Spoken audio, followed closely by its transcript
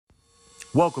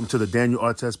Welcome to the Daniel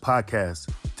Artest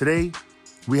Podcast. Today,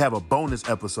 we have a bonus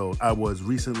episode. I was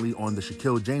recently on the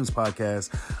Shaquille James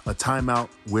podcast, A Timeout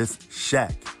with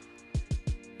Shaq.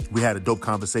 We had a dope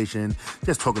conversation,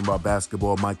 just talking about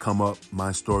basketball, my come up,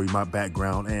 my story, my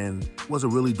background, and it was a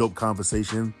really dope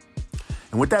conversation.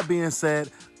 And with that being said,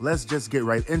 let's just get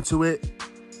right into it.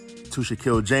 To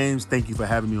Shaquille James, thank you for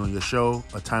having me on your show,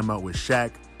 A Timeout with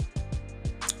Shaq.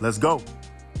 Let's go.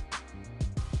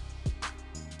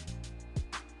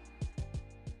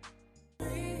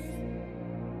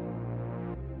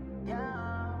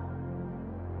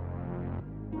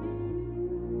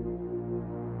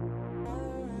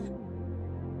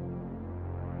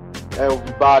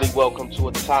 Everybody, welcome to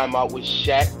A Timeout with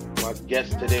Shaq. My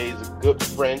guest today is a good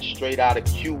friend, straight out of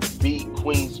QB,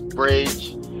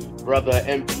 Queensbridge, brother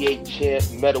NBA champ,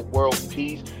 Meta World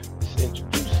Peace. Just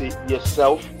introduce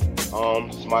yourself.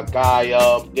 It's my guy,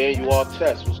 Daniel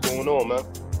Artest. What's going on, man?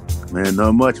 Man,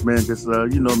 not much, man. Just,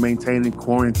 maintaining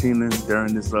quarantining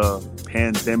during this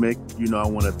pandemic. I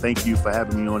want to thank you for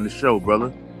having me on the show,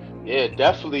 brother. Yeah,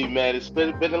 definitely, man. It's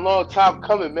been a long time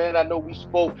coming, man. I know we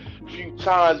spoke a few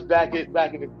times back in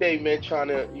the day, man, trying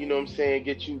to,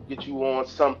 get you on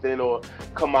something or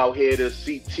come out here to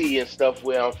CT and stuff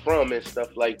where I'm from and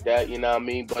stuff like that, you know what I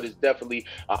mean? But it's definitely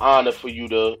an honor for you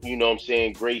to,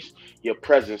 grace your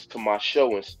presence to my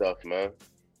show and stuff, man.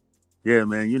 Yeah,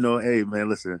 man. Hey, man,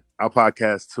 listen, our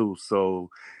podcast too.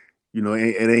 So,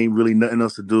 it ain't really nothing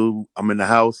else to do. I'm in the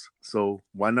house, so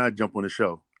why not jump on the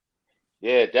show?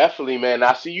 Yeah, definitely, man.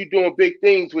 I see you doing big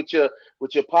things with your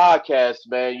podcast,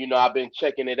 man. I've been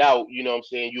checking it out. You're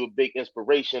a big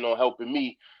inspiration on helping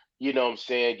me,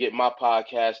 get my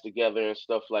podcast together and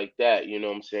stuff like that.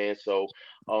 So,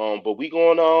 but we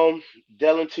going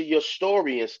delve into your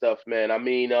story and stuff, man. I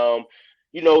mean,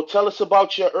 tell us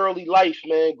about your early life,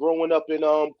 man, growing up in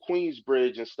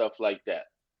Queensbridge and stuff like that.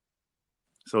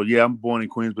 So yeah, I'm born in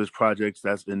Queensbridge Projects.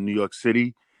 That's in New York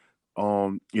City.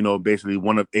 Basically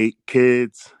one of 8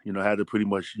 kids, had to pretty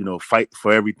much, fight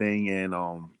for everything. And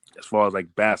as far as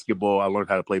like basketball, I learned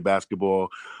how to play basketball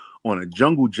on a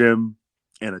jungle gym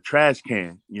and a trash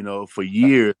can, for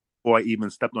years before I even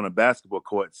stepped on a basketball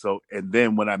court. So, and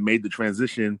then when I made the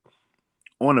transition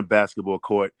on a basketball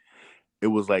court, it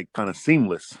was like kind of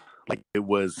seamless. Like it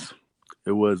was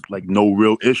like no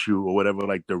real issue or whatever.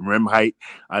 Like the rim height,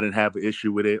 I didn't have an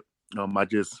issue with it. I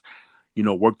just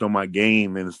worked on my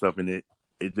game and stuff, and it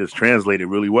just translated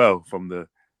really well from the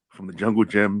jungle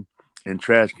gym and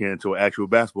trash can to an actual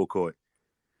basketball court.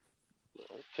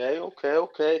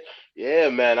 Okay. Yeah,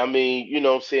 man. I mean,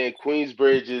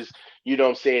 Queensbridge is,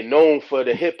 known for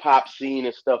the hip hop scene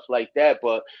and stuff like that.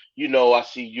 But, I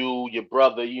see you, your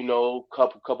brother,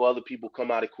 couple other people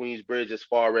come out of Queensbridge as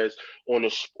far as on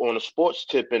a sports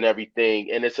tip and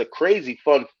everything. And it's a crazy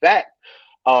fun fact.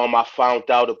 I found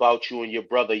out about you and your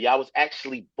brother. Y'all was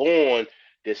actually born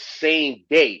the same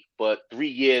day, but 3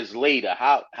 years later.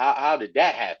 How did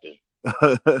that happen?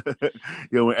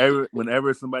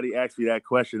 Whenever somebody asks me that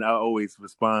question, I always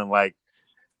respond like,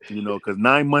 because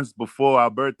 9 months before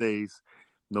our birthdays,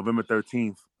 November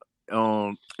 13th,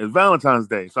 it's Valentine's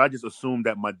Day. So I just assumed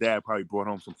that my dad probably brought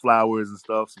home some flowers and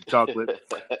stuff, some chocolate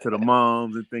to the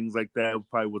moms and things like that. It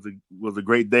probably was a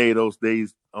great day those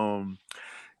days.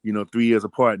 3 years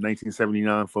apart,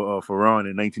 1979 for Ron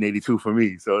and 1982 for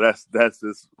me. So that's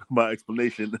just my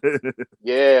explanation.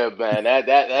 Yeah, man,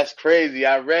 that's crazy.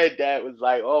 I read that, it was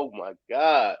like, oh my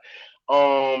God.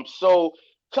 So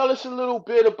tell us a little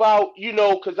bit about,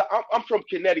 because I'm from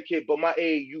Connecticut, but my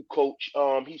AAU coach,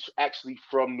 he's actually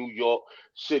from New York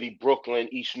City, Brooklyn,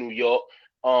 East New York.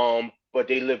 But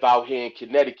they live out here in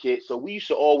Connecticut. So we used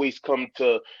to always come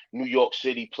to New York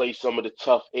City, play some of the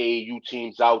tough AAU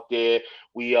teams out there.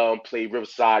 We play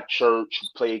Riverside Church,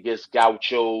 play against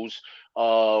Gauchos,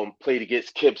 played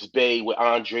against Kips Bay with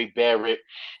Andre Barrett.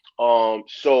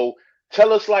 So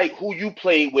tell us like who you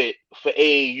played with for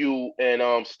AAU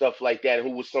and stuff like that.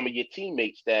 Who were some of your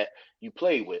teammates that you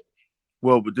played with?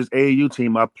 Well, with this AAU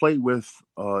team I played with,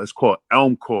 it's called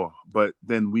Elm Corps, but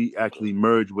then we actually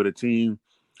merged with a team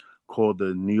called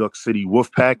the New York City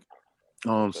Wolfpack.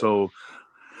 So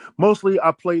mostly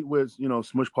I played with,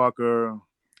 Smush Parker,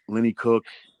 Lenny Cook,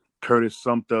 Curtis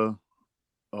Sumter,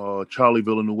 Charlie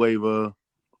Villanueva,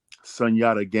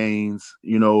 Sunyata Gaines,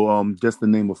 just to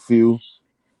name a few.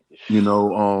 It's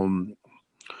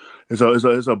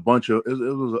a bunch of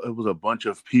it was a bunch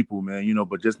of people, man.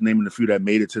 But just naming the few that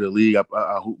made it to the league,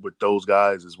 I hoop with those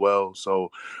guys as well. So,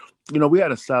 we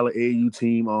had a solid AAU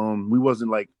team. We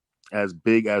wasn't like as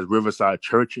big as Riverside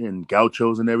Church and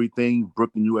Gauchos and everything,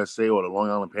 Brooklyn USA or the Long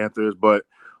Island Panthers, but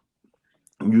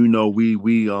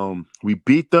we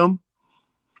beat them.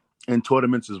 in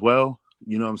tournaments as well.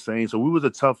 You know what I'm saying? So we was a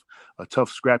tough,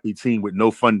 scrappy team with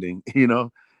no funding. You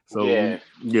know, so Yeah.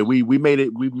 we made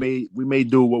it. We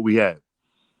made do what we had.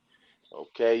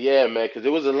 Okay, yeah, man, because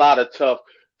there was a lot of tough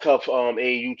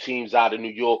AAU teams out of New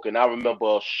York, and I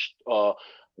remember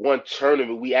one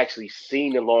tournament we actually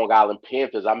seen the Long Island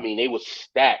Panthers. I mean, they was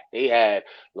stacked. They had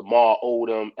Lamar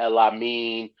Odom, El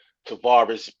Amin,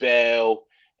 Tavares Bell,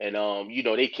 and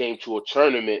they came to a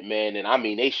tournament, man, and I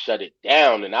mean they shut it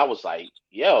down, and I was like,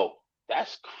 yo,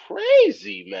 that's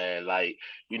crazy, man. Like,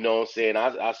 you know what I'm saying?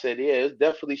 I said, yeah, there's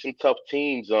definitely some tough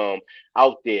teams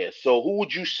out there. So who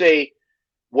would you say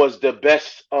was the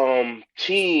best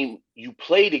team you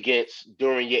played against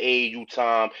during your AAU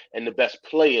time and the best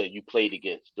player you played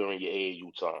against during your AAU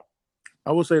time?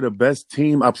 I would say the best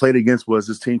team I played against was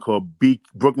this team called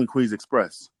Brooklyn Queens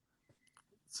Express.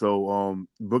 So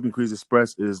Brooklyn Queens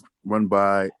Express is run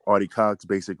by Artie Cox,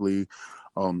 basically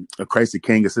a Christy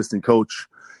King assistant coach.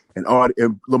 And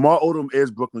Lamar Odom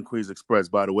is Brooklyn Queens Express,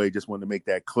 by the way. Just wanted to make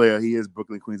that clear. He is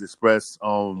Brooklyn Queens Express.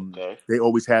 Okay. They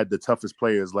always had the toughest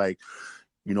players, like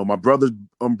my brothers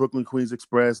on Brooklyn Queens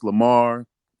Express, Lamar,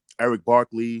 Eric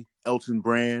Barkley, Elton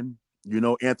Brand,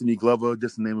 Anthony Glover,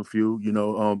 just to name a few.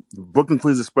 Brooklyn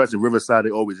Queens Express and Riverside,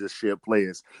 they always just share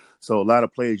players. So a lot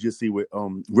of players you see with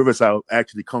Riverside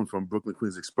actually come from Brooklyn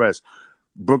Queens Express.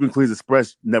 Brooklyn Queens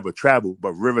Express never traveled,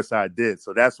 but Riverside did.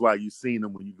 So that's why you seen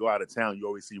them when you go out of town. You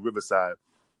always see Riverside.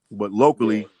 But Yeah.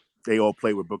 locally, they all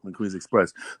play with Brooklyn Queens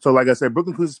Express. So like I said,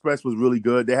 Brooklyn Queens Express was really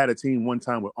good. They had a team one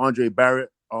time with Andre Barrett,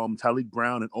 Talik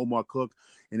Brown, and Omar Cook.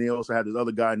 And they also had this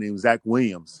other guy named Zach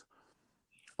Williams.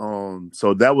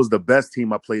 So that was the best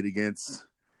team I played against.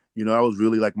 That was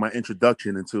really like my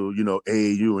introduction into,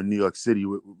 AAU in New York City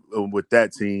with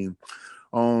that team.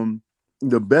 Um,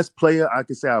 the best player I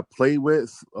could say I played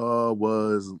with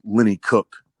was Lenny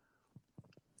Cook.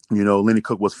 Lenny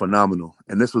Cook was phenomenal.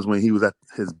 And this was when he was at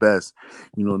his best,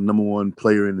 number one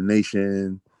player in the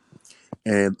nation.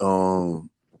 And,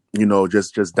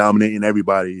 just dominating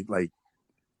everybody like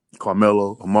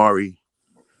Carmelo, Amari,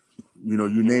 you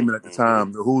name it at the Mhm.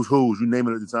 time, the who's, you name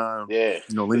it at the time. Yeah.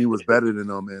 Lenny was better than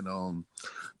them. And,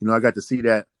 I got to see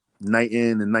that night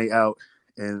in and night out.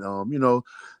 And,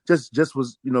 just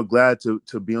was, glad to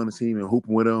be on the team and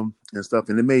hooping with him and stuff.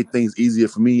 And it made things easier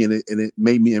for me. And it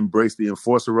made me embrace the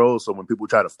enforcer role. So when people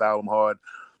try to foul him hard,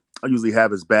 I usually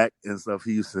have his back and stuff.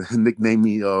 He used to nickname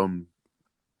me,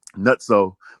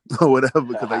 Nutso or whatever,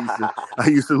 because I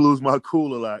used to lose my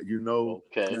cool a lot.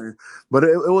 Okay. And, but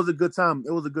it was a good time.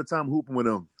 It was a good time hooping with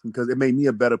him because it made me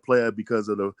a better player because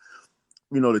of the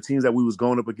teams that we was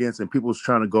going up against and people was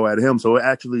trying to go at him. So it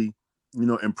actually,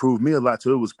 improved me a lot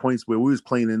too. It was points where we was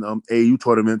playing in AU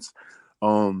tournaments,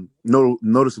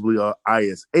 noticeably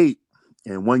IS8.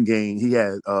 And one game he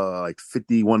had like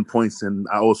 51 points, and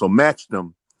I also matched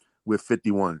him with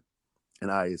 51 in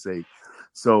IS8.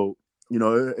 So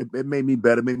it made me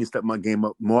better, made me step my game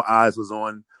up. More eyes was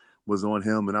on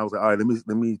him, and I was like, all right,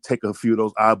 let me take a few of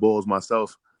those eyeballs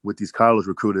myself with these college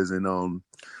recruiters, and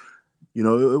it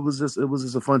was just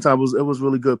a fun time. It was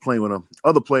really good playing with them.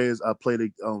 Other players I played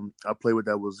with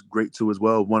that was great too as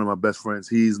well. One of my best friends,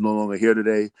 he's no longer here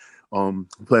today.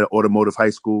 He played at Automotive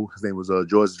High School. His name was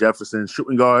George Jefferson,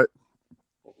 shooting guard,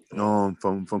 Mm.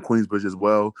 from Queensbridge as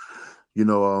well.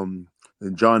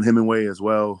 And John Hemingway as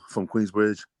well from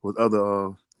Queensbridge, with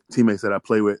other teammates that I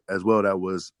play with as well. That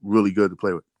was really good to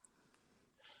play with.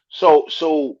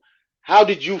 So how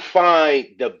did you find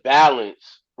the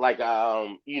balance? Like,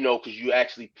 because you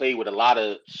actually played with a lot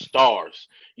of stars,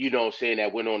 what I'm saying,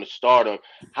 that went on to stardom.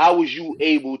 How was you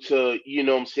able to, what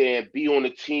I'm saying, be on a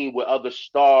team with other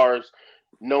stars,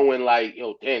 knowing like,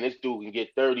 yo, damn, this dude can get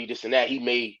 30, this and that. He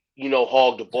may,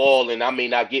 hog the ball and I may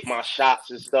not get my shots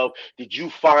and stuff. Did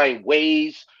you find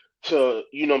ways to,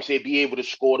 what I'm saying, be able to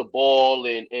score the ball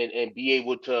and be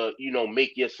able to,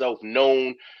 make yourself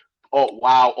known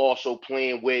while also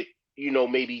playing with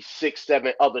maybe six,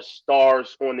 seven other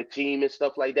stars on the team and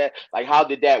stuff like that? Like, how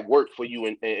did that work for you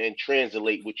and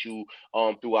translate with you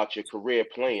throughout your career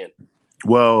playing?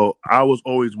 Well, I was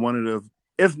always one of the.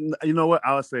 If you know what,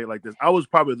 I'll say it like this: I was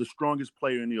probably the strongest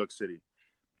player in New York City.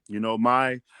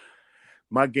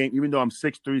 My game, even though I'm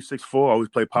 6'3", 6'4", I always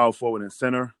play power forward and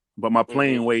center. But my Mm-hmm.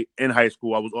 playing weight in high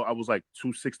school, I was like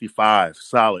 265,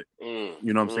 solid. Mm,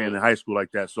 You know what I'm saying, mm, in high school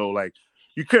like that. So like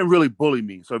you couldn't really bully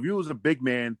me. So if you was a big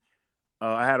man,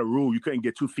 I had a rule: you couldn't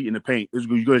get 2 feet in the paint.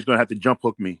 You're just gonna have to jump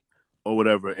hook me or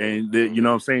whatever. mm-hmm, And you know what mm-hmm.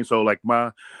 I'm saying. So like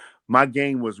my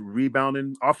game was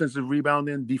rebounding, offensive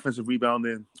rebounding, defensive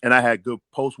rebounding, and I had good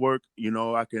post work.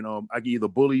 I can either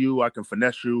bully you, I can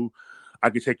finesse you, I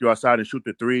can take you outside and shoot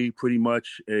the three. Pretty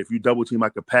much, if you double team, I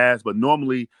could pass. But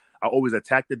normally, I always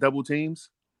attack the double teams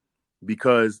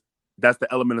because that's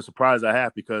the element of surprise I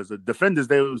have, because the defenders,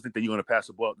 they always think that you're going to pass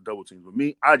the ball to double teams. With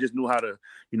me, I just knew how to,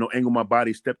 angle my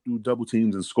body, step through double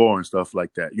teams and score and stuff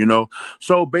like that.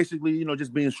 So basically,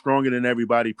 just being stronger than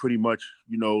everybody pretty much,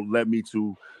 led me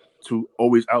to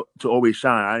always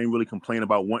shine. I didn't really complain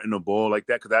about wanting the ball like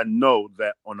that, because I know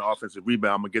that on the offensive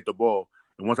rebound, I'm going to get the ball.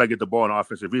 And once I get the ball on the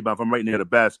offensive rebound, if I'm right near the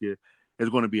basket, it's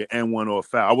going to be an N1 or a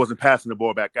foul. I wasn't passing the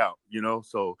ball back out.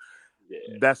 So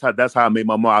Yeah. that's how I made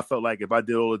my mark. I felt like if I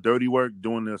did all the dirty work,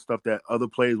 doing the stuff that other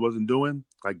players wasn't doing,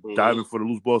 like diving for the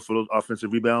loose balls, for those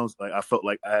offensive rebounds, like I felt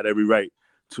like I had every right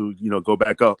to, go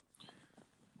back up.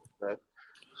 Okay.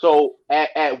 So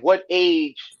at what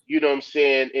age, you know what I'm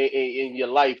saying, in your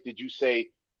life did you say,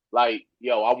 like,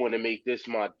 yo, I want to make this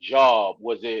my job?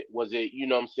 Was it, you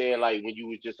know what I'm saying, like when you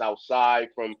was just outside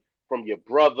from your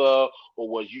brother, or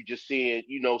was you just seeing,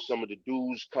 some of the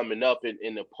dudes coming up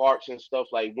in the parks and stuff?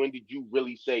 Like, when did you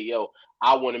really say, yo,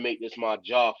 I want to make this my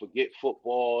job? Forget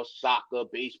football, soccer,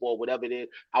 baseball, whatever it is.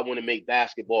 I want to make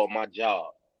basketball my job.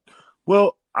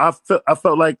 Well, I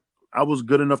felt like I was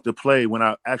good enough to play when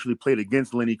I actually played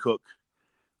against Lenny Cook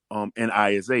in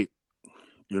IS8.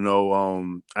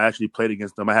 I actually played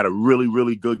against him. I had a really,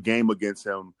 really good game against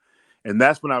him. And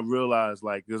that's when I realized,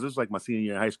 like, because this was like my senior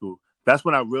year in high school, that's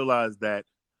when I realized that,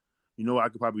 I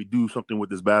could probably do something with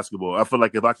this basketball. I feel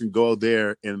like if I can go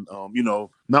there and,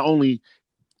 not only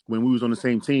when we was on the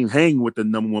same team, hang with the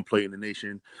number one player in the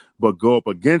nation, but go up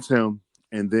against him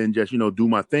and then just, do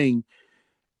my thing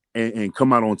and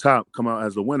come out on top, come out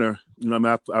as a winner.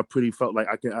 I pretty felt like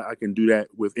I can do that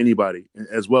with anybody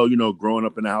as well. Growing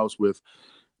up in the house with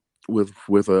a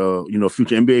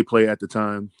future NBA player at the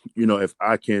time, if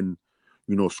I can,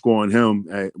 score on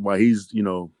him while he's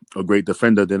a great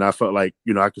defender, then I felt like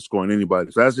I could score on anybody.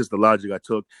 So that's just the logic I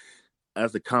took.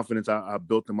 That's the confidence I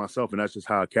built in myself, and that's just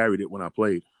how I carried it when I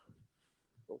played.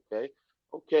 Okay.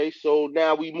 Okay. So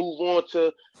now we move on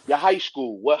to your high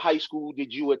school. What high school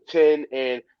did you attend,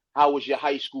 and how was your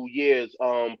high school years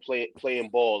playing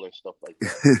ball and stuff like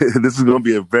This is going to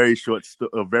be a very short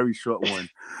one.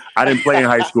 I didn't play in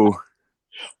high that? school.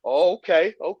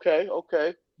 Okay. Okay.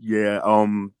 Okay. Yeah,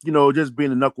 just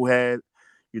being a knucklehead.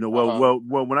 Well, Uh-huh. well,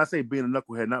 well. When I say being a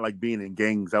knucklehead, not like being in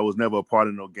gangs. I was never a part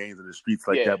of no gangs in the streets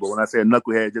like Yeah. that. But when I say a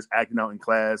knucklehead, just acting out in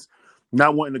class,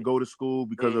 not wanting to go to school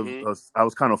because of Mm-hmm. I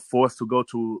was kind of forced to go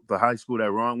to the high school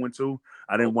that Ron went to.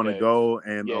 I didn't want to Okay. go,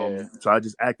 and Yeah. so I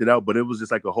just acted out. But it was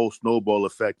just like a whole snowball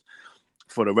effect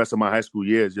for the rest of my high school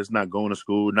years. Just not going to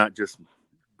school, not just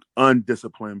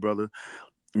undisciplined, brother.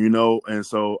 And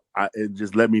so it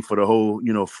just led me for the whole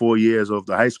 4 years of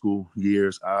the high school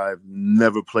years. I've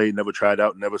never played, never tried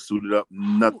out, never suited up,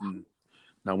 Whew. nothing,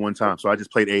 not one time. So I just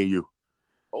played AAU.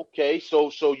 Okay, so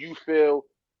you feel,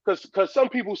 because some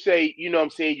people say, you know what I'm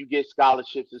saying, you get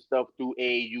scholarships and stuff through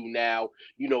AAU now,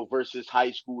 versus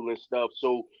high school and stuff.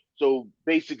 So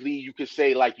basically you could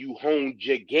say like you honed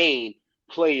your game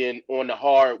playing on the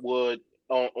hardwood,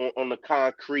 on the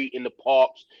concrete in the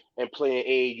parks, and playing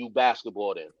AAU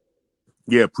basketball then.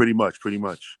 Yeah, pretty much, pretty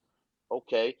much.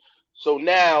 Okay. So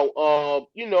now,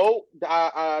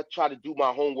 I try to do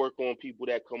my homework on people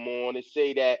that come on and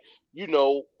say that,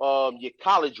 your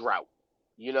college route.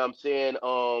 You know what I'm saying?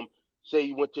 Say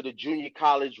you went to the junior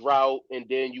college route, and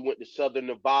then you went to Southern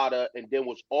Nevada, and then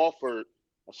was offered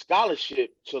a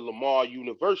scholarship to Lamar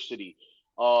University.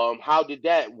 How did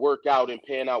that work out and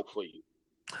pan out for you?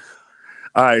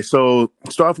 All right, so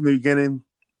start from the beginning.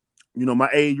 My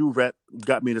AAU rep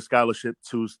got me the scholarship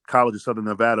to College of Southern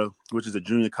Nevada, which is a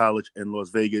junior college in Las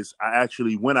Vegas. I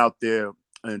actually went out there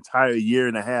an entire year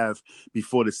and a half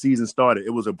before the season started.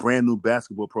 It was a brand new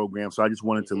basketball program, so I just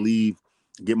wanted to Hmm. leave,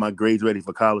 get my grades ready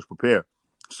for college, prepare.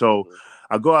 So Hmm.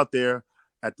 I go out there.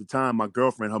 At the time, my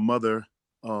girlfriend, her mother,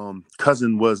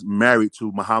 cousin was married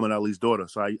to Muhammad Ali's daughter,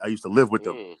 so I used to live with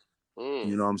them. Mm. Mm.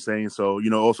 You know what I'm saying? So,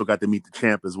 also got to meet the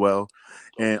champ as well.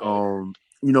 And, Okay.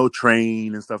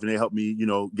 train and stuff. And they helped me,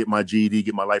 get my GED,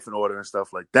 get my life in order and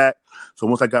stuff like that. So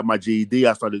once I got my GED,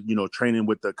 I started, training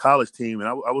with the college team, and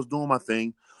I was doing my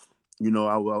thing.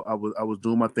 I was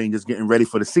doing my thing, just getting ready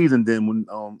for the season. Then when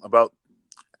about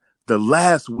the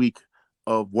last week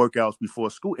of workouts before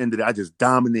school ended, I just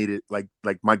dominated like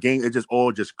my game. It just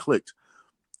all just clicked,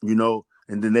 you know.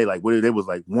 And then they was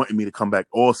like wanting me to come back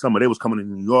all summer. They was coming to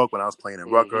New York when I was playing in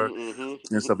Rucker Hmm. Hmm. and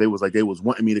Hmm. stuff. They was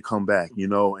wanting me to come back,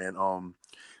 and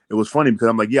it was funny because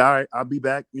I'm like, yeah, all right, I'll be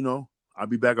back. I'll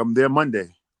be back. I'm there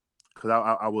Monday because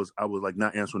I was like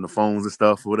not answering the phones and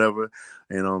stuff or whatever,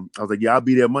 and I was like, yeah, I'll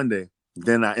be there Monday.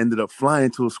 Then I ended up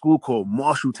flying to a school called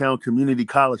Marshalltown Community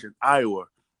College in Iowa,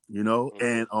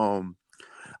 and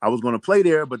I was going to play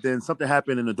there, but then something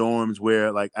happened in the dorms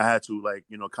where like I had to like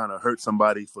kind of hurt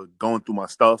somebody for going through my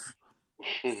stuff,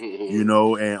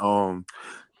 and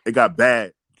it got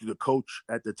bad. The coach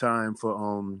at the time for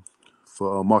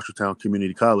Marshalltown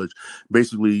Community College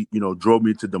basically drove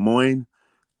me to Des Moines,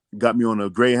 got me on a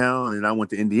Greyhound, and I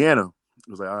went to Indiana. It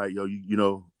was like, all right, yo, you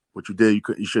know what you did,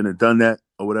 you shouldn't have done that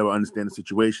or whatever. I understand the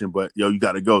situation, but yo, you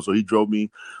got to go. So he drove me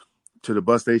to the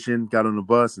bus station, got on the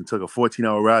bus, and took a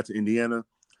 14-hour ride to Indiana.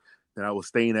 Then I was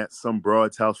staying at some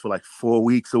broad's house for like 4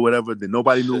 weeks or whatever. Then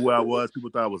nobody knew where I was. People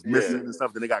thought I was Yeah. missing and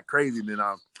stuff. Then it got crazy. Then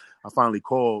I finally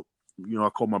called. I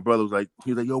called my brother.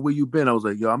 He was like, yo, where you been? I was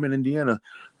like, yo, I'm in Indiana.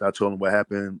 I told him what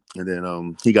happened. And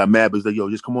then he got mad, but he's like, yo,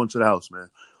 just come on to the house, man.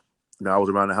 I was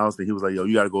around the house. Then he was like, yo,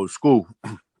 you got to go to school.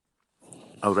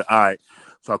 I was like, all right.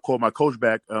 So I called my coach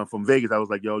back from Vegas. I was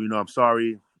like, yo, I'm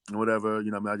sorry or whatever.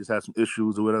 I just had some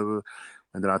issues or whatever.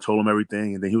 And then I told him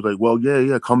everything. And then he was like, well,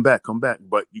 yeah, come back.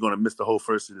 But you're going to miss the whole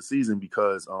first of the season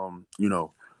because,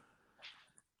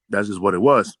 that's just what it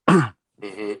was.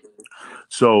 Mm-hmm.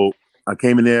 So I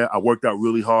came in there. I worked out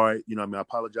really hard. I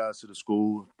apologized to the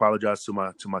school, apologized to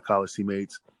my college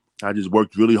teammates. I just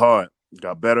worked really hard.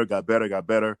 Got better.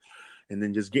 And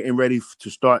then just getting ready to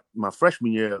start my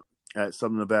freshman year at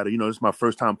Southern Nevada. This is my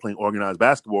first time playing organized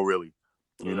basketball, really.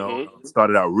 Mm-hmm.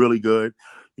 Started out really good.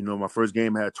 My first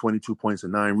game I had 22 points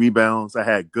and 9 rebounds. I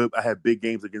had big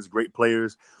games against great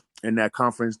players in that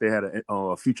conference. They had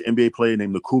a future NBA player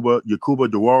named Yakuba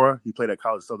Dewara. He played at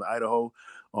College of Southern Idaho.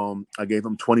 I gave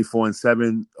him 24 and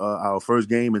 7 our first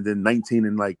game, and then 19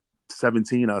 and like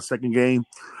 17 our second game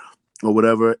or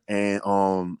whatever. And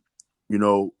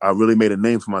I really made a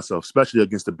name for myself, especially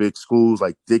against the big schools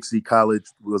like Dixie College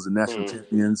was the national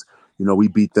champions. We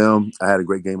beat them. I had a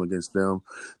great game against them.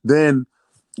 Then,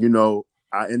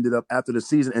 I ended up, after the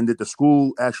season ended, the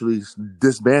school actually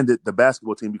disbanded the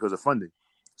basketball team because of funding.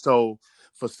 So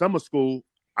for summer school,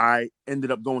 I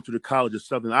ended up going to the College of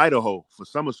Southern Idaho for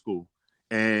summer school.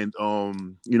 And,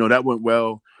 that went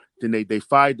well. Then they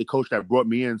fired the coach that brought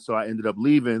me in. So I ended up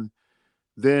leaving.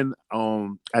 Then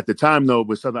at the time though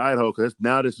with Southern Idaho, because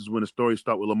now this is when the stories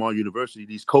start with Lamar University.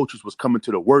 These coaches was coming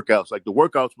to the workouts. Like the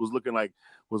workouts was looking like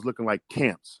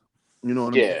camps. You know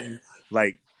what I'm Yeah. saying?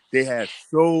 Like they had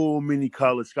so many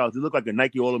college scouts. It looked like a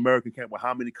Nike All American camp with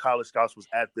how many college scouts was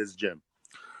at this gym.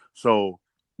 So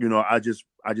I just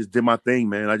did my thing,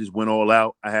 man. I just went all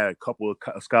out. I had a couple of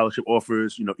scholarship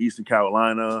offers. Eastern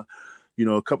Carolina.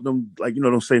 A couple of them, like,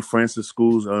 those St. Francis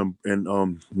schools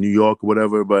in New York or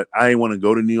whatever, but I didn't want to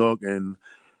go to New York and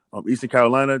Eastern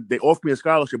Carolina. They offered me a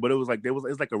scholarship, but it was like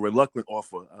a reluctant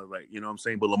offer. I was like, what I'm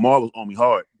saying? But Lamar was on me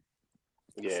hard.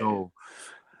 Yeah. So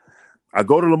I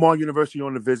go to Lamar University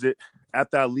on a visit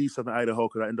after I leave Southern Idaho,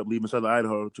 because I end up leaving Southern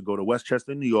Idaho to go to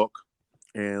Westchester, New York.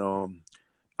 And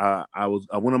I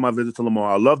went on my visit to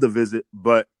Lamar. I loved the visit,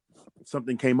 but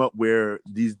something came up where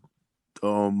these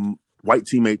white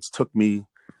teammates took me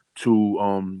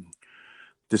to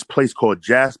this place called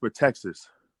Jasper, Texas.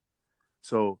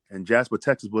 So, and Jasper,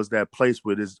 Texas was that place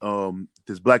where this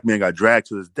black man got dragged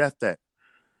to his death at.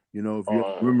 If you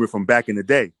remember from back in the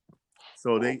day.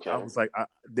 So I Okay. was like,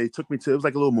 they took me to. It was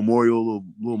like a little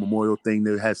memorial thing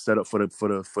they had set up for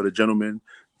the gentleman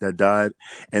that died.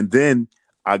 And then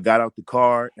I got out the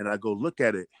car and I go look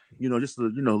at it. Just to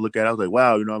look at it. I was like,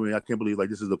 wow. I can't believe like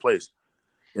this is the place.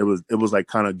 It was like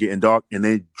kind of getting dark, and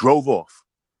they drove off.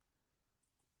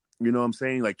 You know what I'm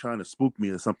saying? Like trying to spook me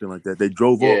or something like that. They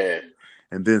drove off. Yeah.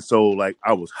 And then so like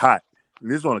I was hot. And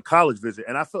this was on a college visit.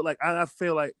 And I felt like I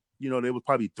feel like, they was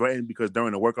probably threatened because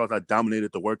during the workouts I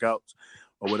dominated the workouts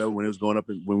or whatever when it was going up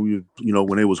and when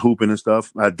when they was hooping and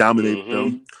stuff. I dominated Mm-hmm.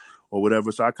 them or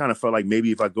whatever. So I kind of felt like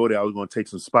maybe if I go there I was gonna take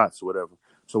some spots or whatever.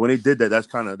 So when they did that, that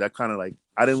kind of like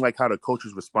I didn't like how the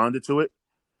coaches responded to it.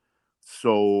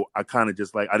 So I kind of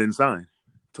just like I didn't sign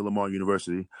to Lamar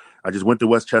University. I just went to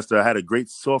Westchester. I had a great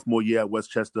sophomore year at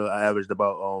Westchester. I averaged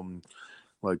about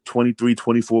like 23,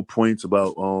 24 points,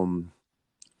 about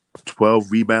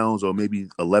 12 rebounds, or maybe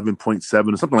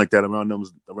 11.7 or something like that,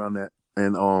 around that.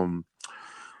 And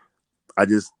I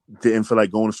just didn't feel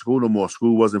like going to school no more.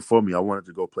 School wasn't for me. I wanted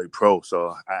to go play pro.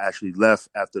 So I actually left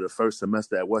after the first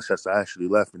semester at Westchester. I actually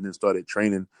left and then started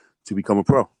training to become a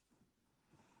pro.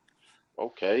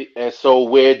 Okay. And so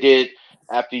where did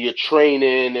after your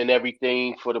training and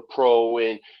everything for the pro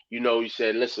and you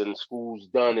said, listen, school's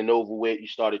done and over with, you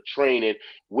started training,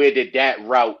 where did that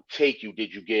route take you?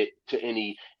 Did you get to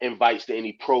any invites to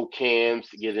any pro camps,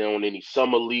 get in on any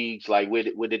summer leagues? Like where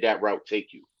did that route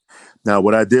take you? Now,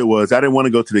 what I did was I didn't want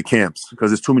to go to the camps because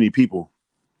there's too many people.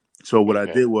 So what I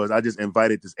Okay. did was I just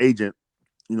invited this agent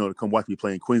to come watch me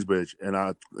play in Queensbridge. And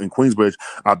in Queensbridge,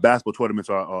 our basketball tournaments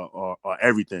are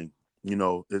everything. It's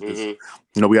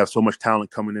Mhm. we have so much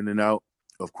talent coming in and out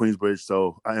of Queensbridge.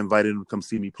 So I invited him to come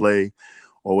see me play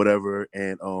or whatever.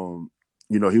 And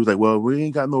he was like, well, they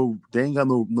ain't got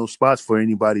no spots for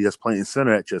anybody that's playing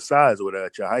center at your size or whatever,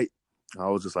 at your height. I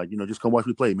was just like, just come watch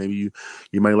me play. Maybe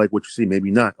you might like what you see,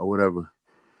 maybe not, or whatever.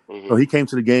 So Mhm. he came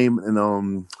to the game and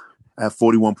I had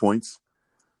 41 points.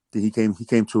 Then he came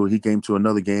to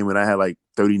another game and I had like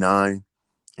 39.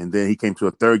 And then he came to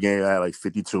a third game, I had like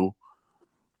 52.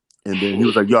 And then he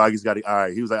was like, yo, I just got to, all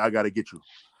right. He was like, I got to get you.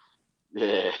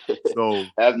 Yeah.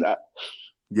 So That's not.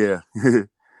 yeah,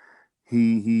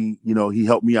 he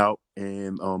helped me out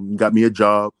and got me a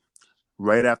job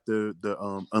right after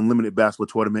the unlimited basketball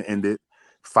tournament ended.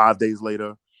 5 days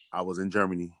later, I was in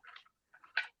Germany.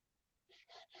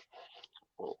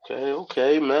 Okay,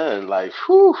 okay, man. Like,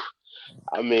 whew.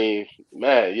 I mean,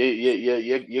 man,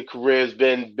 your career's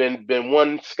been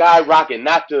one skyrocket.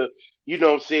 Not to, what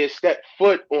I'm saying, step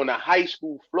foot on a high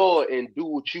school floor and do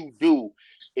what you do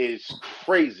is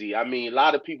crazy. I mean, a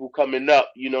lot of people coming up,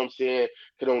 what I'm saying,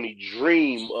 could only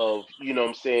dream of, what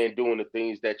I'm saying, doing the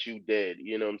things that you did.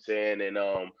 You know what I'm saying? And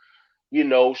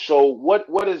so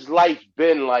what has life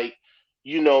been like,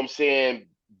 what I'm saying,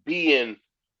 being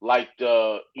like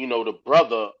the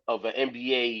brother of an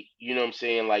NBA, what I'm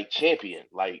saying, like champion,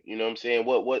 like, what I'm saying,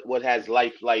 what has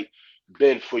life like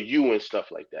been for you and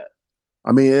stuff like that?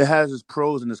 I mean, it has its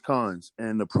pros and its cons,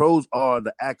 and the pros are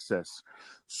the access.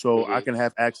 So I Mhm. can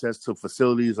have access to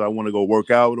facilities. I want to go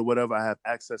work out or whatever. I have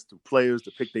access to players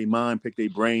to pick their mind, pick their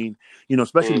brain.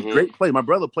 Especially with Mhm. great play. My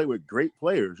brother played with great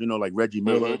players. Like Reggie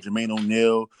Miller, Mhm. Jermaine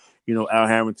O'Neal. Al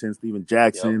Harrington, Steven Yep.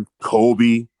 Jackson,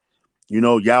 Kobe.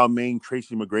 Yao Ming,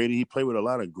 Tracy McGrady. He played with a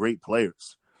lot of great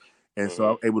players. And so I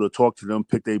Mhm. was able to talk to them,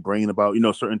 pick their brain about,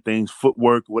 certain things,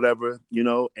 footwork, whatever,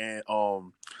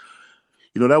 and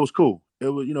that was cool. It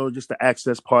was, just the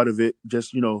access part of it, just,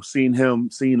 seeing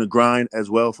the grind as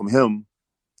well from him,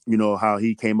 how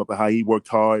he came up and how he worked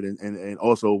hard. And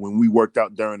also when we worked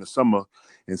out during the summer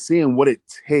and seeing what it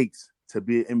takes to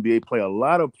be an NBA player. A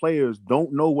lot of players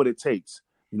don't know what it takes.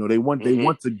 They want they Mhm.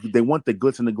 want the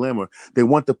glitz and the glamour. They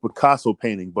want the Picasso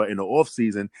painting, but in the off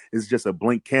season, it's just a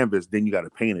blank canvas. Then you got to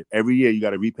paint it every year. You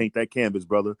got to repaint that canvas,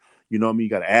 brother. You know what I mean? You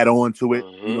got to add on to it.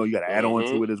 Mhm. You got to add on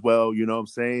to Mhm. it as well. You know what I'm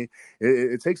saying?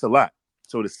 It takes a lot.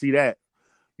 So to see that,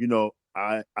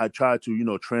 I try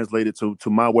to translate it to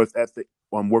my work ethic,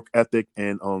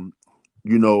 and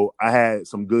I had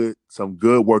some good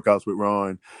workouts with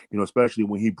Ron, especially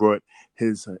when he brought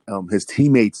his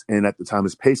teammates and at the time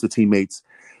his Pacer teammates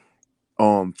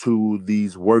to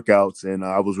these workouts, and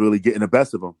I was really getting the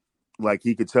best of them. Like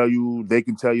they can tell you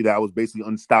that I was basically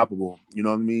unstoppable. You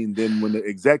know what I mean? Then when the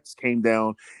execs came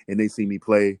down and they see me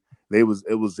play, it was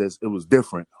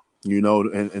different.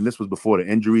 And this was before the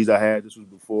injuries I had. This was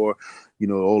before,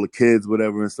 all the kids,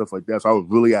 whatever, and stuff like that. So I was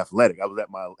really athletic. I was at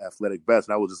my athletic best,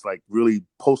 and I was just like really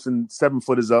posting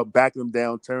 7-footers up, backing them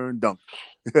down, turn, dunk.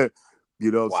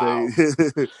 You know what I'm Wow.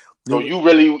 saying? So you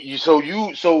really,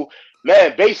 so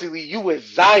man, basically you was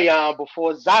Zion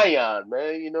before Zion,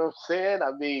 man. You know what I'm saying?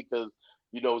 I mean,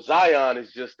 because Zion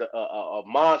is just a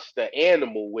monster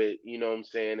animal with, what I'm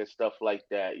saying, and stuff like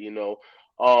that.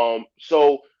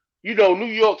 So New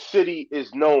York City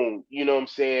is known, what I'm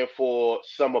saying, for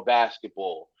summer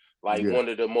basketball. Like Yeah. one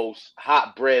of the most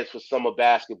hot breads for summer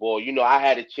basketball. I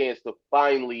had a chance to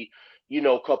finally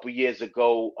a couple years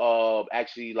ago,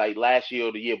 actually like last year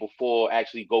or the year before,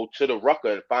 actually go to the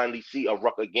Rucker and finally see a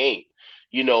Rucker game.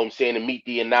 You know what I'm saying? And meet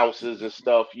the announcers and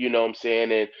stuff, you know what I'm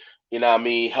saying? And, what I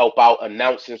mean, help out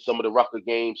announcing some of the Rucker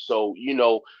games. So,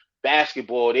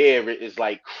 basketball there is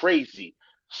like crazy.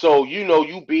 So,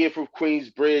 you being from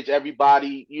Queensbridge,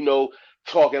 everybody,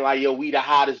 talking like, yo, we the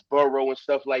hottest borough and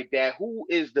stuff like that. Who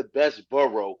is the best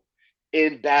borough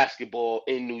in basketball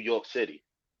in New York City?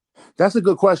 That's a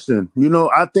good question.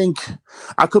 I think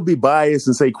I could be biased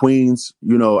and say Queens.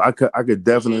 I could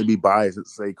definitely Hmm. be biased and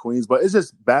say Queens, but it's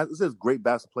just great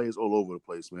basketball players all over the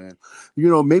place, man.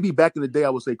 Maybe back in the day I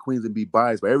would say Queens and be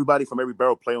biased, but everybody from every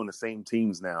borough play on the same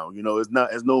teams now. It's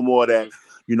no more that,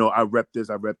 Hmm. I rep this,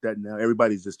 I rep that now.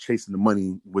 Everybody's just chasing the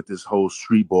money with this whole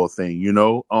street ball thing,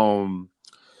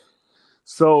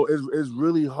 so it's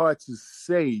really hard to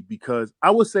say because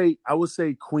I would say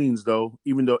Queens though,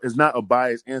 even though it's not a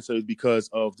biased answer, is because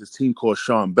of this team called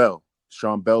Sean Bell.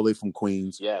 Sean Bell, they from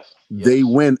Queens. Yes, They yes.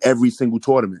 win every single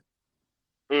tournament.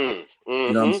 Mm,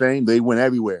 You know what I'm mm-hmm, saying? They win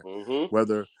everywhere. mm-hmm.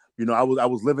 Whether I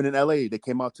was living in LA. They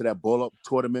came out to that ball up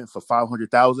tournament for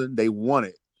 500,000. They won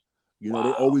it. You know, they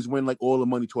Wow. always win like all the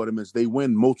money tournaments. They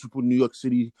win multiple New York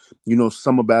City,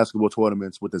 summer basketball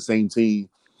tournaments with the same team.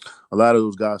 A lot of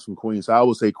those guys from Queens. So I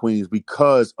would say Queens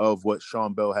because of what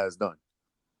Sean Bell has done.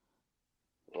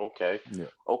 Okay. Yeah.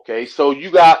 Okay. So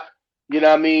you got, you know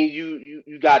what I mean,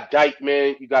 you got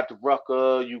Dykeman, you got the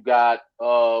Rucker, you got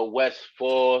West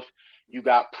Fourth, you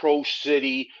got Pro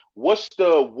City. What's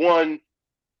the one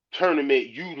tournament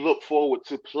you look forward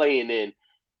to playing in,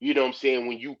 you know what I'm saying,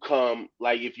 when you come,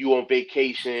 like if you on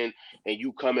vacation and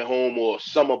you coming home or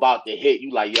some about to hit,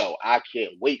 you like, yo, I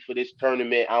can't wait for this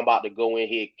tournament. I'm about to go in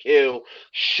here, kill,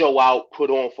 show out,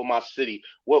 put on for my city.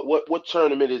 What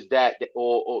tournament is that,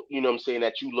 or you know what I'm saying,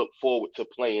 that you look forward to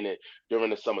playing in during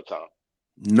the summertime?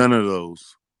 None of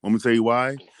those. I'm gonna tell you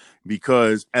why.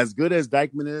 Because as good as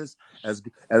Dykeman is, as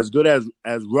good as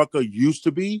Rucker used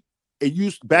to be, it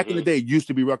used back in the Mm-hmm. day. It used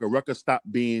to be Rucker. Rucker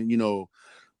stopped being,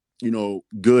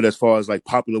 good as far as like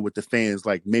popular with the fans,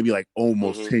 like maybe like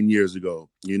almost Mm-hmm. 10 years ago.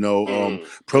 Pro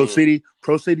Mm-hmm. City,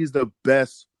 Pro City is the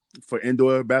best for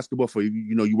indoor basketball for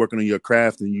you working on your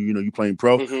craft and you playing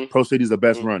pro. Mm-hmm. Pro City is the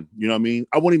best Mm-hmm. run. You know what I mean?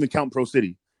 I won't even count Pro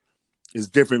City. It's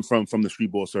different from the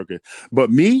street ball circuit. But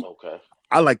me, Okay.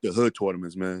 I like the hood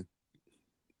tournaments, man.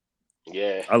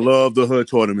 Yeah. I love the hood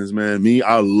tournaments, man.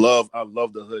 I love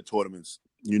the hood tournaments.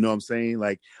 You know what I'm saying?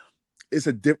 Like it's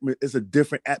a different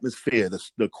atmosphere.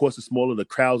 The course is smaller, the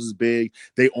crowds is big,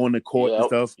 they on the court and Yep.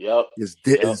 stuff. Yep.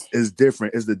 Yep. It's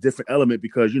different. It's the different element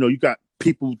because you got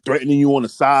people threatening you on the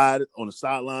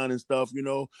sideline and stuff.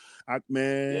 I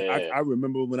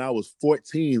remember when I was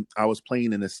 14, I was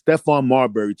playing in a Stephon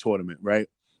Marbury tournament. Right,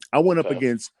 I went up Okay.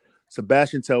 against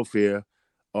Sebastian Telfair,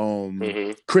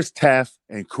 Mm-hmm. Chris Taft,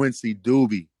 and Quincy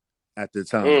Doobie at the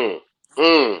time. Mm.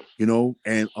 Mm.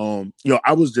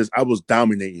 I was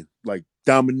dominating, like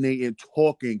dominating,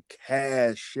 talking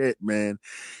cash shit, man.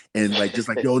 And like just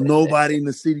like, yo, nobody in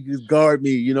the city can guard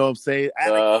me. You know what I'm saying? I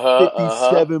had like Uh-huh. Uh-huh.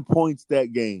 57 points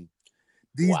that game.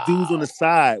 These dudes on the Wow.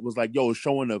 side was like, yo,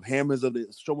 showing the handle,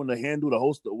 the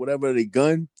holster, whatever they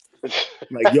gun.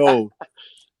 Like, yo,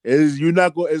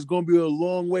 it's gonna be a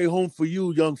long way home for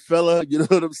you, young fella. You know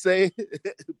what I'm saying?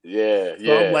 Yeah,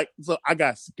 yeah. So I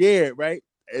got scared, right?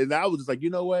 And I was just like, you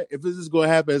know what? If this is gonna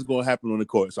happen, it's gonna happen on the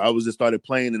court. So I was just started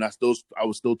playing, and I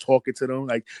was still talking to them,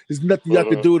 like, there's nothing y'all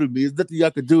could Mm-hmm. do to me. There's nothing y'all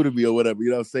could do to me, or whatever. You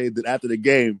know what I'm saying? Then after the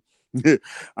game,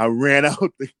 I ran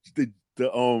out the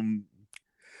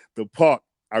park.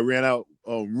 I ran out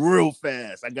real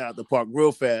fast. I got out the park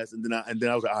real fast, and then I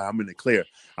was like, I'm in the clear.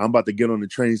 I'm about to get on the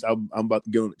train. I'm about to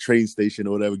get on the train station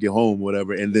or whatever, get home, or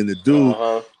whatever. And then the dude,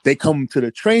 Uh-huh. they come to the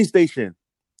train station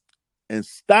and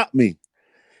stop me.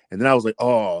 And then I was like,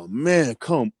 oh man,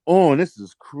 come on, this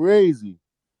is crazy.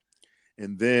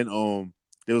 And then it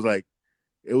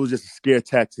was just a scare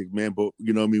tactic, man. But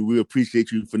you know what I mean, we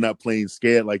appreciate you for not playing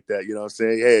scared like that. You know what I'm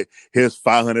saying? Hey, here's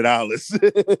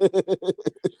 $500.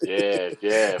 Yeah,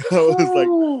 yeah. I was like,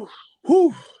 Whew.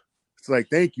 whew. It's like,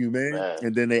 thank you, man. Man.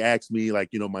 And then they asked me,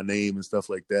 like, my name and stuff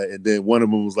like that. And then one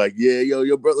of them was like, yeah, yo,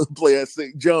 your brother play at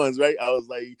St. John's, right? I was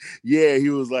like, yeah.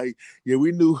 He was like, yeah,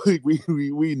 we knew,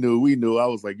 we knew. I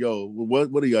was like, yo,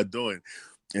 what are y'all doing?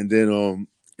 And then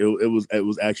it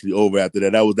was actually over after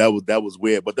that. That was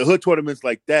weird. But the hood tournaments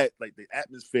like that, like the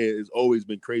atmosphere has always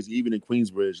been crazy. Even in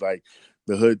Queensbridge, like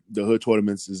the hood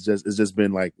tournaments is just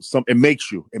been like some. It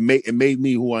makes you. It made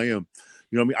me who I am.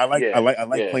 You know what I mean? Yeah, I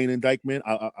like yeah. playing in Dykeman.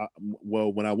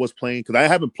 Well, when I was playing, because I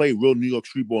haven't played real New York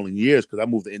street ball in years, because I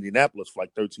moved to Indianapolis for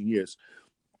like 13 years,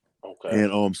 Okay.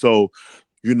 and so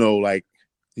like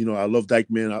I love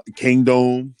Dykeman,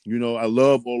 Kingdom. I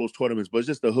love all those tournaments, but it's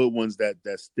just the hood ones that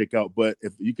stick out. But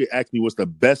if you could ask me what's the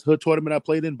best hood tournament I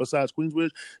played in besides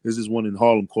Queensbridge, there's this one in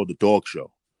Harlem called the Dog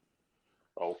Show.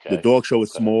 The Okay. Dog Show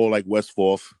is Okay. small like West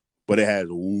Fourth, but it has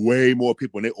way more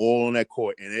people, and they're all on that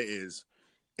court, and it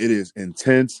is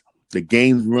intense. The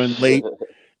games run late.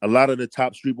 A lot of the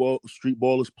top street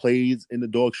ballers plays in the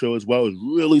Dog Show as well. It's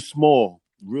really small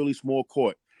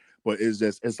court, but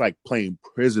it's like playing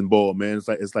prison ball, man.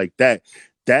 It's like that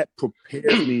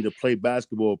prepares me to play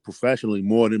basketball professionally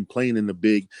more than playing in the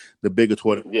bigger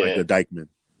tournament like Yeah. a Dykeman.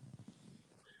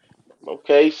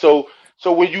 Okay. So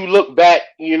when you look back,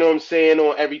 you know what I'm saying,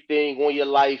 on everything, on your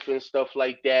life and stuff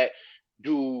like that,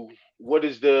 do what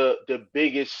is the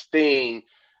biggest thing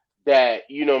that,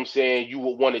 you know what I'm saying, you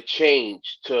would want to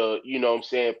change to, you know what I'm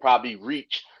saying, probably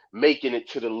reach making it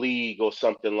to the league or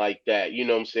something like that. You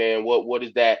know what I'm saying? What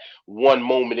is that one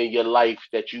moment in your life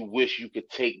that you wish you could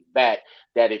take back,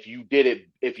 that if you did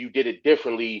it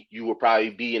differently, you would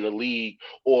probably be in the league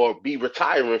or be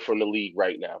retiring from the league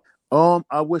right now?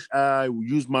 I wish I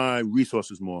used my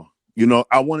resources more. You know,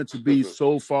 I wanted to be Mhm.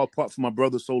 so far apart from my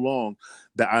brother so long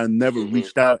that I never Mhm.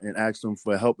 reached out and asked him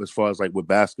for help as far as like with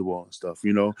basketball and stuff.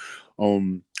 You know,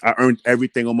 I earned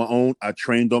everything on my own. I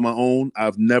trained on my own.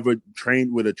 I've never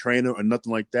trained with a trainer or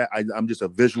nothing like that. I'm just a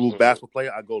visual Mhm. basketball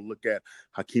player. I go look at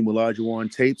Hakeem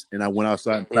Olajuwon tapes, and I went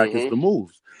outside and practiced Mhm. the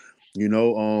moves. You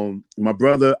know, my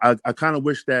brother, I kind of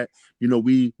wish that, you know,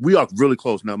 we are really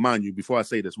close. Now, mind you, before I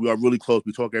say this, we are really close.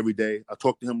 We talk every day. I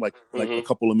talked to him like a Mhm.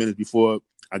 couple of minutes before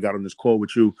I got on this call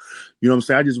with you. You know what I'm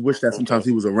saying? I just wish that sometimes Okay.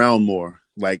 he was around more.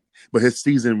 Like, but his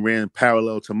season ran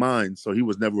parallel to mine, so he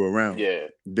was never around. Yeah.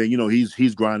 Then, you know,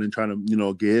 he's grinding, trying to, you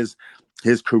know, get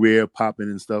his career popping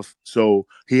and stuff. So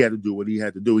he had to do what he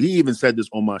had to do. He even said this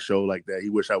on my show like that. He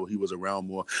wished he was around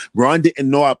more. Ron didn't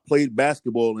know I played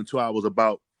basketball until I was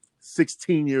about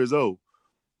 16 years old.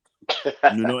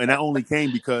 You know, and that only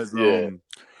came because Yeah.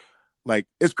 like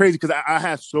it's crazy because I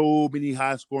had so many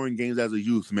high scoring games as a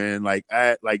youth, man. Like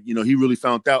you know, he really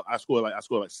found out I scored like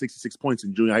 66 points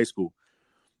in junior high school.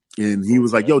 And he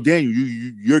was like, Okay. "Yo, Daniel,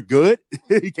 you're good."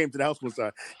 He came to the house one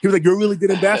time. He was like, "You're really good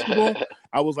in basketball."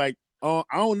 I was like, I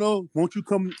don't know. Won't you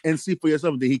come and see for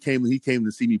yourself?" And then he came. He came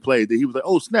to see me play. Then he was like,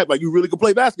 "Oh snap! Like you really can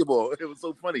play basketball." It was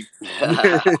so funny.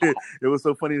 It was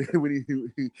so funny when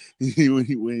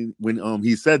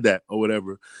he said that or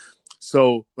whatever.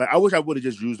 So like, I wish I would have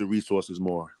just used the resources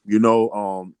more. You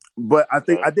know. But I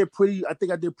think Okay. I did pretty. I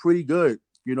think I did pretty good.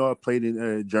 You know, I played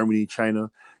in Germany,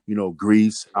 China, you know,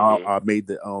 Greece. Mhm. I made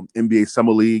the NBA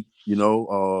Summer League. You know,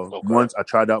 Okay. once I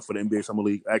tried out for the NBA Summer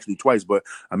League, actually twice, but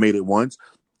I made it once.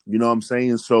 You know what I'm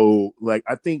saying? So, like,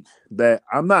 I think that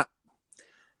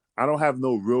I don't have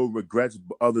no real regrets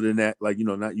other than that, like, you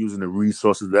know, not using the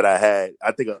resources that I had.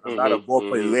 I think a lot Mhm. of ball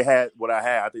players, Mhm. they had what I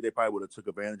had. I think they probably would have took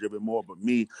advantage of it more. But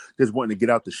me, just wanting to get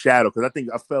out the shadow, because I think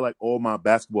I felt like all my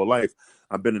basketball life,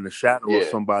 I've been in the shadow of Yeah.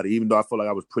 somebody, even though I felt like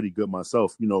I was pretty good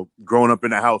myself, you know, growing up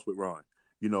in the house with Ron,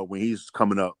 you know, when he's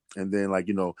coming up. And then, like,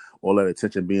 you know, all that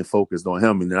attention being focused on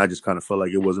him. And then I just kind of felt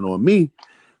like it wasn't on me.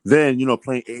 Then, you know,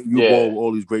 playing AU ball Yeah. with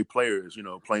all these great players, you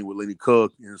know, playing with Lenny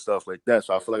Cook and stuff like that.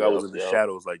 So I feel like I was Yep. in the Yep.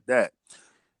 shadows like that.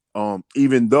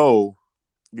 Even though,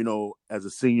 you know, as a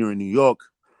senior in New York,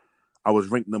 I was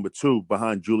ranked number 2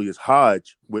 behind Julius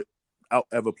Hodge without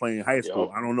ever playing high Yep.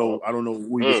 school. I don't know. Yep. I don't know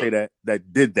who you could say Mm.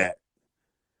 that did that.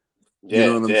 You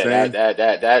know Yeah, what I'm yeah, that saying? that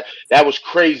that that that was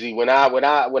crazy. When I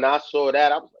saw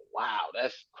that, I was like, wow,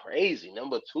 that's crazy.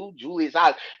 Number two, Julius.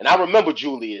 And I remember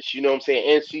Julius. You know what I'm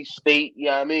saying? NC State. You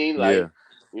know what I mean? Yeah.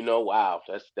 Like, wow,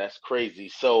 that's crazy.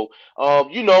 So, I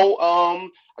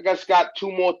guess got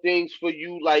two more things for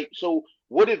you. Like, so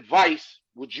what advice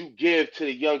would you give to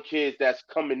the young kids that's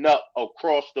coming up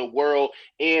across the world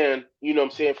and, what I'm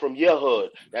saying, from your hood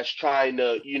that's trying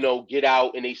to, get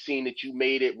out and they seen that you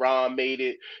made it, Ron made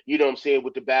it, what I'm saying,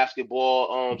 with the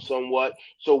basketball, somewhat.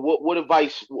 So what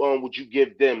advice would you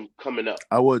give them coming up?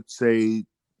 I would say,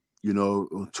 you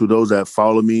know, to those that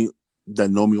follow me, that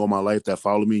know me all my life, that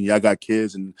follow me, and y'all got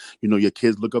kids, and you know your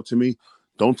kids look up to me.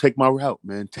 Don't take my route,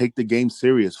 man. Take the game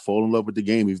serious. Fall in love with the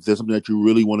game. If there's something that you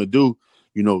really want to do,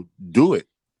 you know, do it.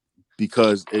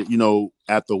 Because you know,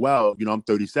 after a while, you know, I'm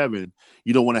 37.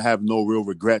 You don't want to have no real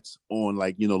regrets on,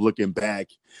 like, you know, looking back.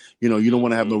 You know, you don't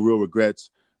want to have no Hmm. real regrets,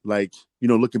 like, you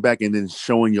know, looking back and then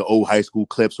showing your old high school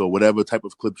clips or whatever type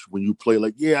of clips when you play.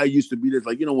 Like, yeah, I used to be this.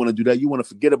 Like, you don't want to do that. You want to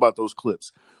forget about those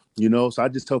clips. You know, so I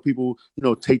just tell people, you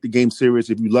know, take the game serious.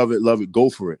 If you love it, go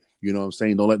for it. You know what I'm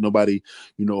saying? Don't let nobody,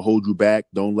 you know, hold you back.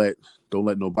 Don't let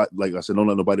nobody, like I said, don't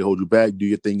let nobody hold you back. Do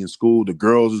your thing in school. The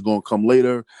girls is gonna come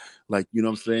later. Like, you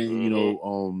know what I'm saying? You Hmm.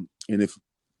 know, and if,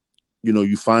 you know,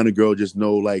 you find a girl, just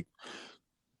know, like,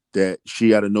 that she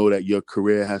got to know that your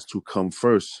career has to come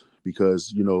first,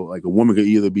 because, you know, like, a woman could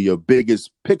either be your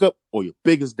biggest pickup or your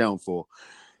biggest downfall.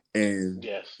 And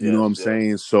Yes, you know what yes, I'm yes.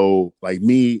 saying? So, like,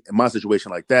 me in my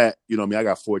situation like that, you know what I mean? I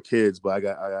got 4 kids, but I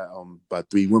got about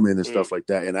 3 women and Mm. stuff like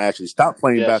that. And I actually stopped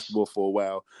playing Yes. basketball for a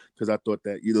while because I thought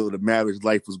that, you know, the marriage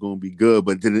life was going to be good,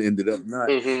 but then it ended up not.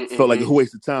 Hmm. Felt like a Hmm.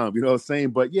 waste of time, you know what I'm saying?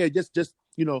 But yeah, just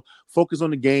you know, focus on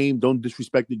the game, don't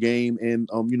disrespect the game, and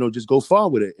you know, just go far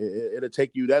with it. It'll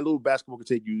take you, that little basketball can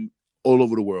take you all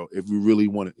over the world if you really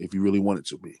want it, if you really want it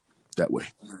to be that way.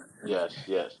 Yes,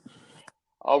 yes.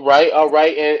 All right, all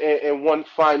right. And one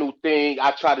final thing,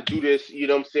 I try to do this,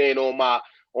 what I'm saying, on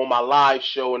my live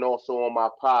show and also on my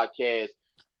podcast.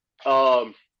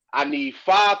 Um, I need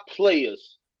 5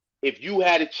 players. If you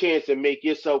had a chance to make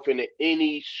yourself into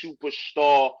any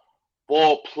superstar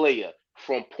ball player,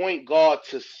 from point guard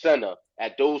to center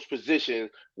at those positions,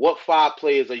 what 5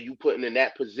 players are you putting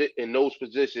in those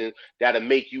positions that'll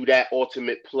make you that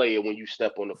ultimate player when you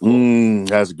step on the floor?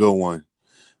 That's a good one.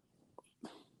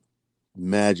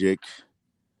 Magic,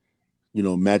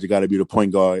 Magic got to be the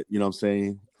point guard. You know what I'm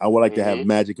saying? I would like to have Mm-hmm.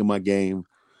 Magic in my game,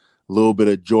 a little bit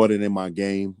of Jordan in my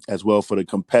game as well for the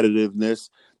competitiveness,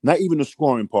 not even the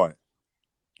scoring part.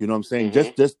 You know what I'm saying?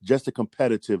 Mm-hmm. Just the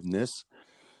competitiveness.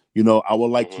 I would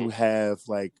like Mm-hmm. to have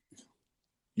like,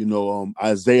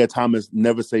 Isaiah Thomas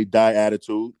never say die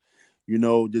attitude.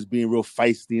 Just being real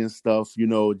feisty and stuff.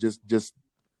 Just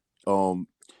um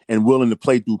and willing to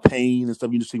play through pain and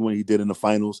stuff. You see what he did in the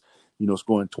finals.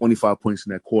 Scoring 25 points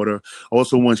in that quarter.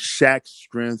 Also want Shaq's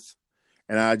strength,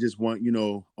 and I just want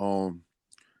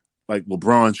like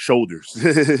LeBron's shoulders.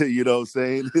 You know what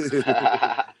I'm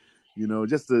saying?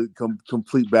 Just a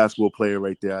complete basketball player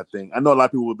right there. I think I know a lot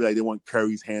of people would be like they want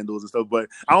Curry's handles and stuff, but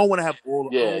I don't want to have all.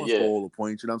 I don't Yeah, want to score yeah. all the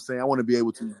points. You know what I'm saying? I want to be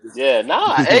able to. Yeah,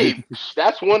 nah, hey,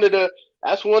 that's one of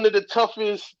the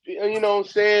toughest, what I'm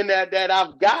saying, that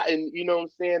I've gotten, what I'm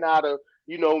saying, out of,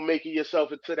 making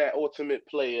yourself into that ultimate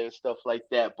player and stuff like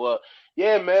that. But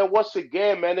yeah, man, once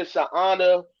again, man, it's an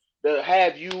honor to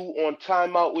have you on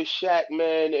Timeout with Shaq,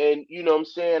 man. And what I'm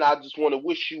saying, I just want to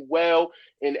wish you well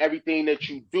in everything that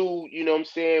you do, what I'm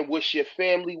saying, wish your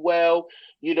family well,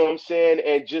 what I'm saying,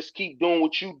 and just keep doing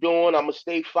what you doing. I'm gonna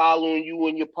stay following you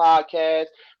and your podcast,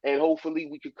 and hopefully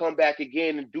we could come back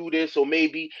again and do this, or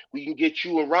maybe we can get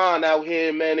you and Ron out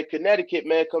here, man, in Connecticut,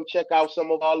 man. Come check out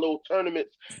some of our little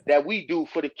tournaments that we do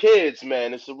for the kids,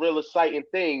 man. It's a real exciting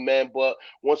thing, man. But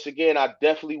once again, I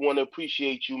definitely want to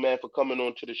appreciate you, man, for coming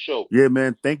on to the show. Yeah,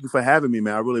 man. Thank you for having me,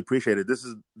 man. I really appreciate it. This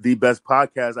is the best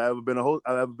podcast I ever been a host.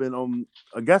 I've ever been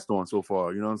a guest on so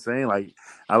far. You know what I'm saying? Like,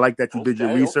 I like that you did your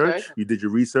Okay, okay. research. You did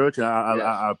your research, and Yes.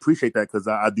 I appreciate that because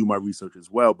I do my research as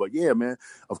well. But yeah, man.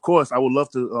 Of course, I would love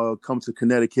to come to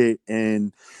Connecticut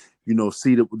and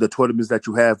see the tournaments that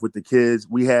you have with the kids.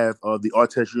 We have the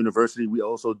Artest University. We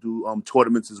also do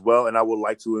tournaments as well. And I would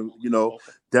like to, Okay.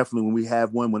 definitely when we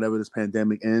have one, whenever this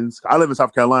pandemic ends. I live in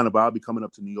South Carolina, but I'll be coming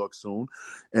up to New York soon.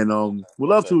 And we'd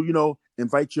love Okay. to,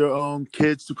 invite your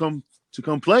kids to come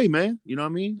play, man. You know what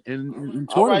I mean? In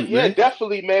All right, tournament, yeah, man.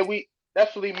 definitely, man. We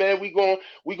going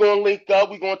to link up.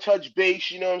 We going to touch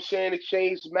base. You know what I'm saying?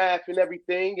 Exchange math and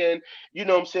everything, and what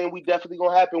I'm saying. We definitely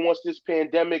gonna happen once this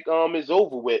pandemic is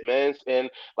over with, man. And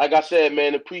like I said,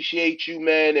 man, appreciate you,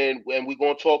 man, and we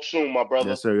gonna talk soon, my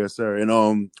brother. Yes, sir. Yes, sir.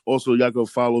 And also y'all go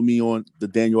follow me on the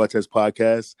Daniel Artest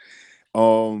podcast.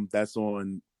 That's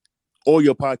on all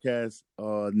your podcast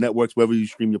networks, wherever you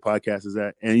stream your podcast is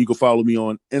at. And you can follow me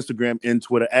on Instagram and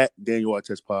Twitter at Daniel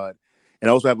Artest Pod. And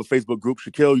I also have a Facebook group.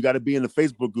 Shaquille, you got to be in the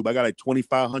Facebook group. I got like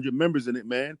 2,500 members in it,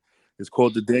 man. It's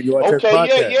called the Daniel Artest Okay, yeah,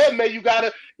 Podcast. yeah, man. You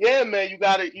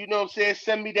gotta, you know what I'm saying,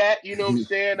 send me that, you know what I'm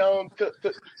saying,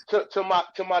 to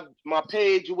my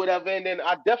page or whatever, and then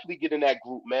I definitely get in that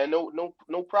group, man. No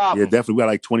Yeah, problem. definitely. We got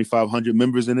like 2,500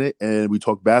 members in it, and we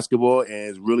talk basketball, and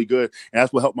it's really good. And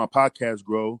that's what helped my podcast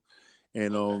grow.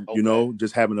 And Okay.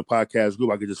 just having a podcast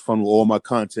group, I could just funnel all my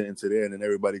content into there, and then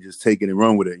everybody just take it and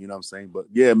run with it. You know what I'm saying? But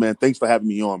yeah, man, thanks for having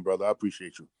me on, brother. I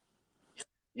appreciate you.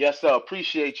 Yes, sir.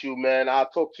 Appreciate you, man. I'll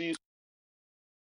talk to you